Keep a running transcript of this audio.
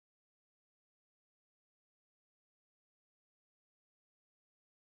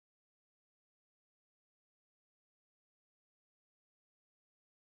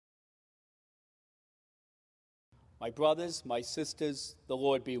My brothers, my sisters, the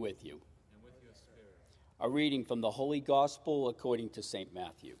Lord be with you. And with your spirit. A reading from the Holy Gospel according to St.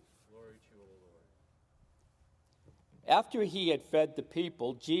 Matthew. Glory to you, O Lord. After he had fed the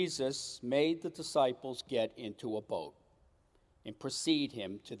people, Jesus made the disciples get into a boat and precede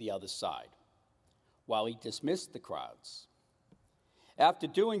him to the other side, while he dismissed the crowds. After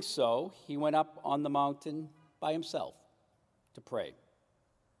doing so, he went up on the mountain by himself to pray.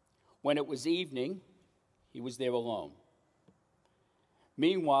 When it was evening, he was there alone.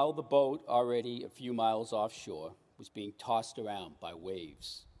 Meanwhile, the boat, already a few miles offshore, was being tossed around by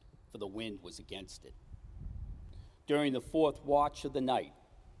waves, for the wind was against it. During the fourth watch of the night,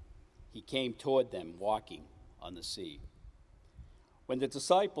 he came toward them walking on the sea. When the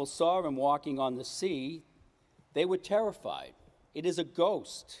disciples saw him walking on the sea, they were terrified. "It is a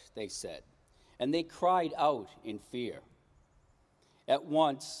ghost," they said, and they cried out in fear. At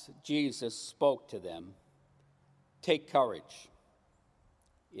once, Jesus spoke to them. "Take courage.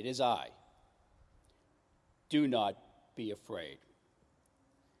 It is I. Do not be afraid."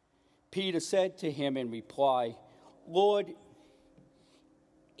 Peter said to him in reply, "Lord,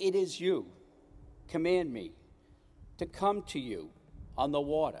 it is you. Command me to come to you on the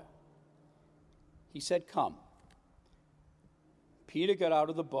water." He said, "Come." Peter got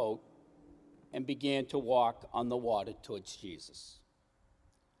out of the boat and began to walk on the water towards Jesus.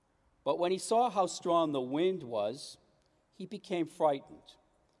 But when he saw how strong the wind was, he became frightened,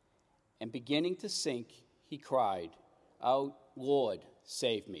 and beginning to sink, he cried out, "Lord,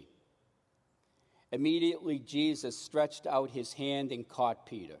 save me." Immediately Jesus stretched out his hand and caught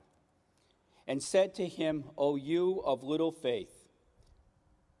Peter, and said to him, "O you of little faith,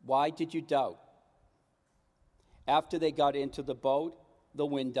 why did you doubt?" After they got into the boat, the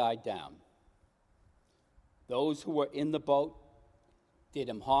wind died down. Those who were in the boat did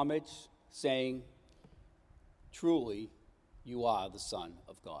him homage, saying, "Truly, you are the Son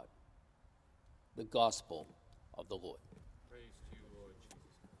of God." The Gospel of the Lord. Praise to you, Lord Jesus.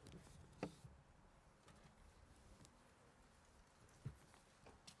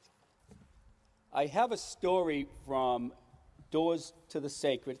 I have a story from Doors to the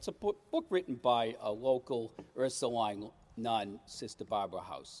Sacred. It's a book written by a local Ursuline nun, Sister Barbara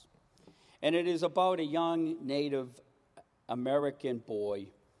House. And it is about a young Native American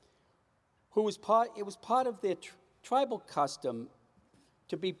boy who was part of their tribal custom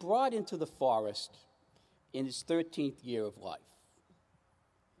to be brought into the forest in his 13th year of life.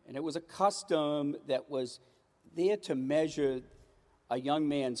 And it was a custom that was there to measure a young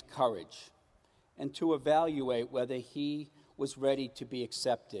man's courage and to evaluate whether he was ready to be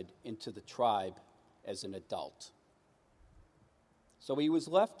accepted into the tribe as an adult. So he was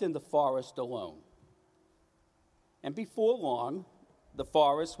left in the forest alone. And before long, the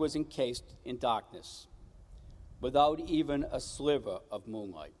forest was encased in darkness, without even a sliver of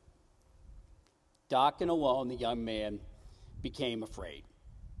moonlight. Dark and alone, the young man became afraid,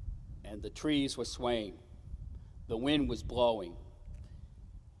 and the trees were swaying, the wind was blowing,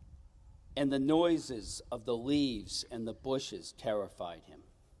 and the noises of the leaves and the bushes terrified him.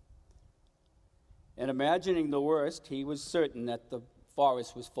 And imagining the worst, he was certain that the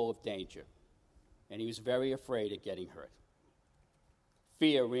forest was full of danger, and he was very afraid of getting hurt.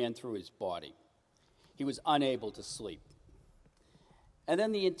 Fear ran through his body. He was unable to sleep. And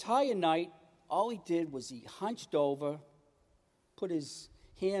then the entire night, all he did was he hunched over, put his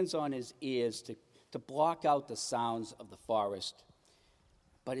hands on his ears to block out the sounds of the forest,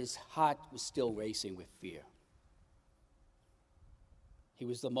 but his heart was still racing with fear. He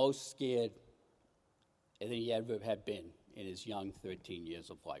was the most scared that he ever had been in his young 13 years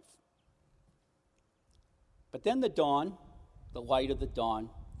of life. But then the light of the dawn,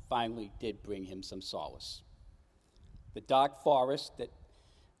 finally did bring him some solace. The dark forest that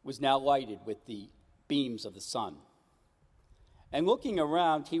was now lighted with the beams of the sun. And looking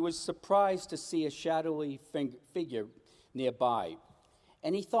around, he was surprised to see a shadowy figure nearby.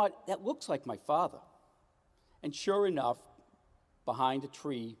 And he thought, "That looks like my father." And sure enough, behind a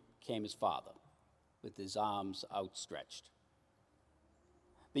tree came his father, with his arms outstretched.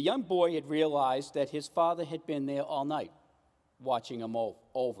 The young boy had realized that his father had been there all night, watching him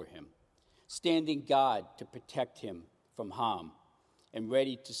over him, standing guard to protect him from harm, and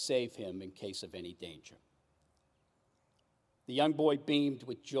ready to save him in case of any danger. The young boy beamed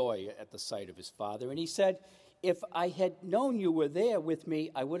with joy at the sight of his father, and he said, "If I had known you were there with me,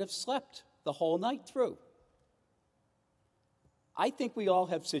 I would have slept the whole night through." I think we all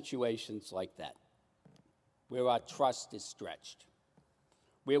have situations like that, where our trust is stretched,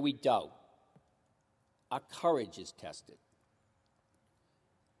 where we doubt, our courage is tested.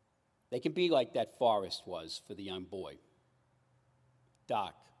 They can be like that forest was for the young boy.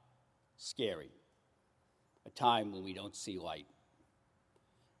 Dark, scary, a time when we don't see light.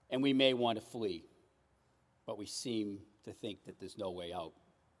 And we may want to flee, but we seem to think that there's no way out.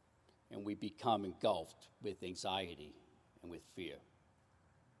 And we become engulfed with anxiety and with fear.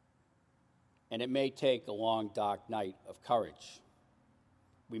 And it may take a long, dark night of courage.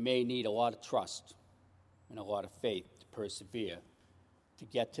 We may need a lot of trust and a lot of faith to persevere, to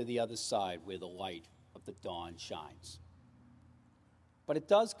get to the other side where the light of the dawn shines. But it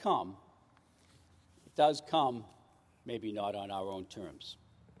does come. It does come, maybe not on our own terms.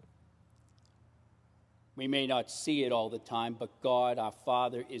 We may not see it all the time, but God, our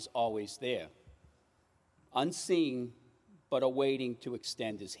Father, is always there, unseen, but awaiting to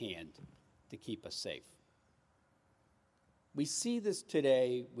extend his hand to keep us safe. We see this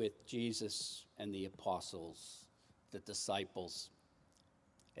today with Jesus and the apostles, the disciples,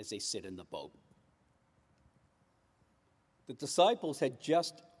 as they sit in the boat. The disciples had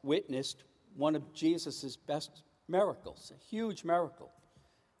just witnessed one of Jesus' best miracles, a huge miracle,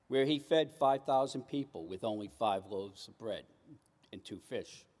 where he fed 5,000 people with only 5 loaves of bread and 2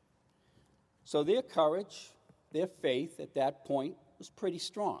 fish. So their courage, their faith at that point was pretty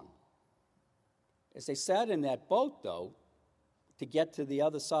strong. As they sat in that boat, though, to get to the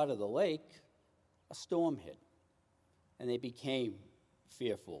other side of the lake, a storm hit, and they became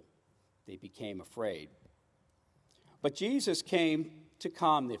fearful. They became afraid. But Jesus came to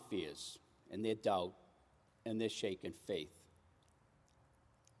calm their fears and their doubt and their shaken faith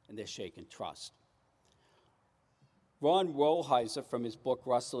and their shaken trust. Ron Rolheiser, from his book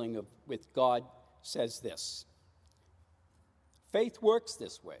Wrestling with God, says this: faith works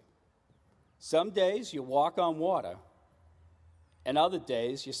this way. Some days you walk on water, and other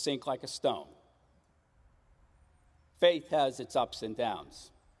days you sink like a stone. Faith has its ups and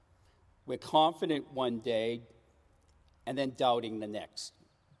downs. We're confident one day and then doubting the next.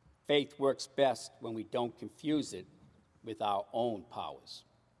 Faith works best when we don't confuse it with our own powers.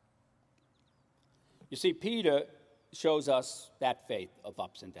 You see, Peter shows us that faith of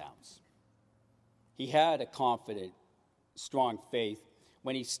ups and downs. He had a confident, strong faith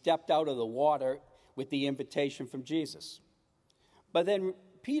when he stepped out of the water with the invitation from Jesus. But then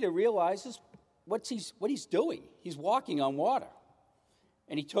Peter realizes what he's doing. He's walking on water.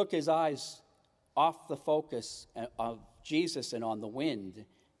 And he took his eyes off the focus of Jesus and on the wind,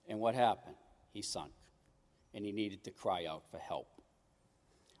 and what happened? He sunk, and he needed to cry out for help.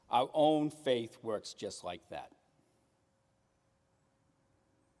 Our own faith works just like that.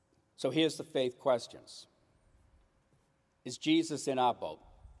 So here's the faith questions. Is Jesus in our boat?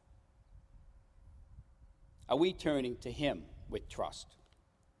 Are we turning to him with trust?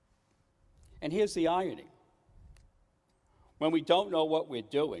 And here's the irony. When we don't know what we're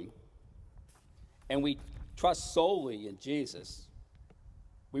doing, and we trust solely in Jesus,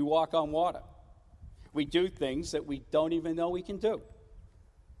 we walk on water. We do things that we don't even know we can do.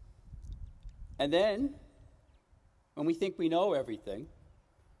 And then, when we think we know everything,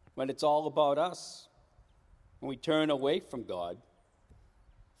 when it's all about us, when we turn away from God,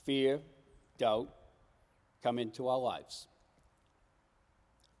 fear, doubt come into our lives.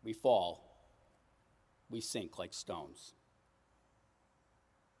 We fall. We sink like stones.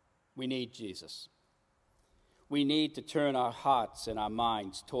 We need Jesus. We need to turn our hearts and our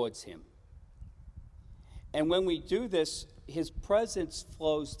minds towards him. And when we do this, his presence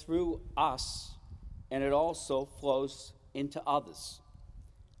flows through us, and it also flows into others.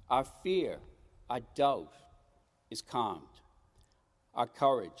 Our fear, our doubt is calmed. Our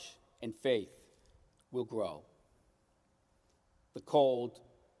courage and faith will grow. The cold,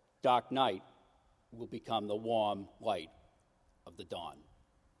 dark night will become the warm light of the dawn.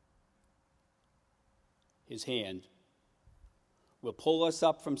 His hand will pull us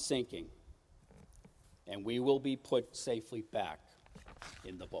up from sinking, and we will be put safely back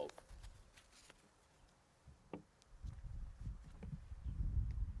in the boat.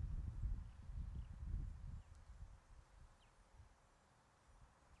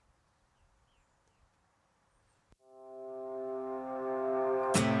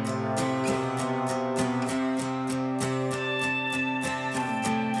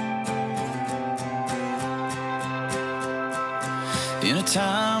 In a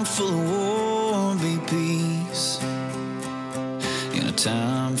time full of war, be peace. In a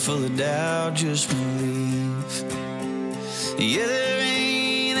time full of doubt, just believe. Yeah, there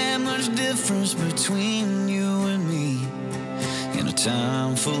ain't that much difference between you and me. In a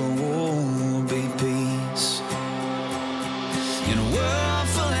time full of war, be peace. In a world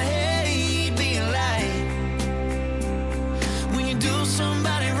full of hate, be a light. When you do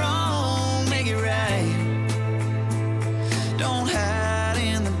somebody wrong,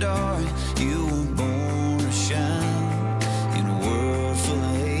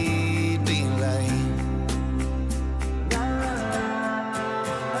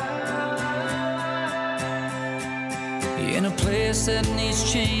 that needs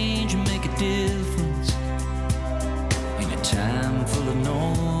change and make a difference. In a time full of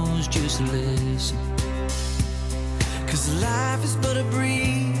noise, just listen. 'Cause life is but a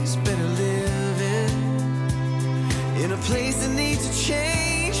breeze, better live it. In a place that needs a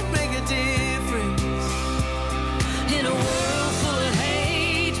change, make a difference. In a world full of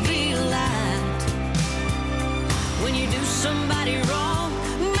hate, be a light. When you do somebody wrong,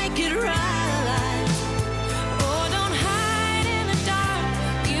 make it right. Oh, don't hide in the dark,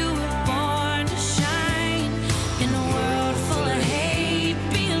 you were born to shine. In a world full of hate,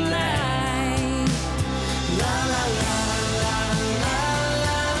 be a light. La la la la la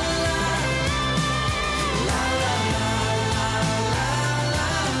la la. La la la la la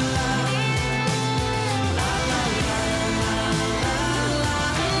la la. La la la la la la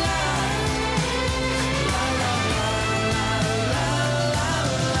la. La la la la la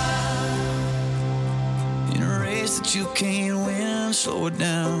la. In a race that you can't win, slow it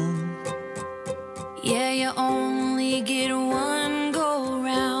down. Yeah, you only get one go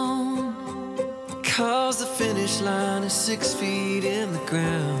round. 'Cause the finish line is 6 feet in the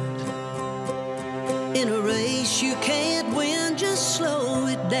ground. In a race you can't win, just slow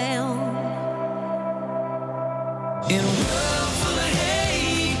it down. In a world full of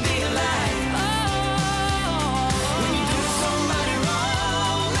hate, be a light. When you do somebody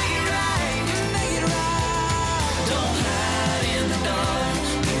wrong, make it right. Make it right. Don't hide in the dark,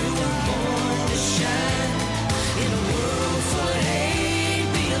 you were born to shine. In a world full of hate,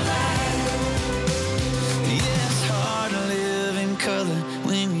 be a light. Yeah, it's hard to live in color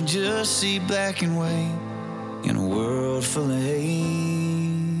when you just see black and white. In a world full of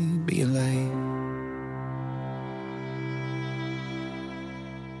hate, be a light.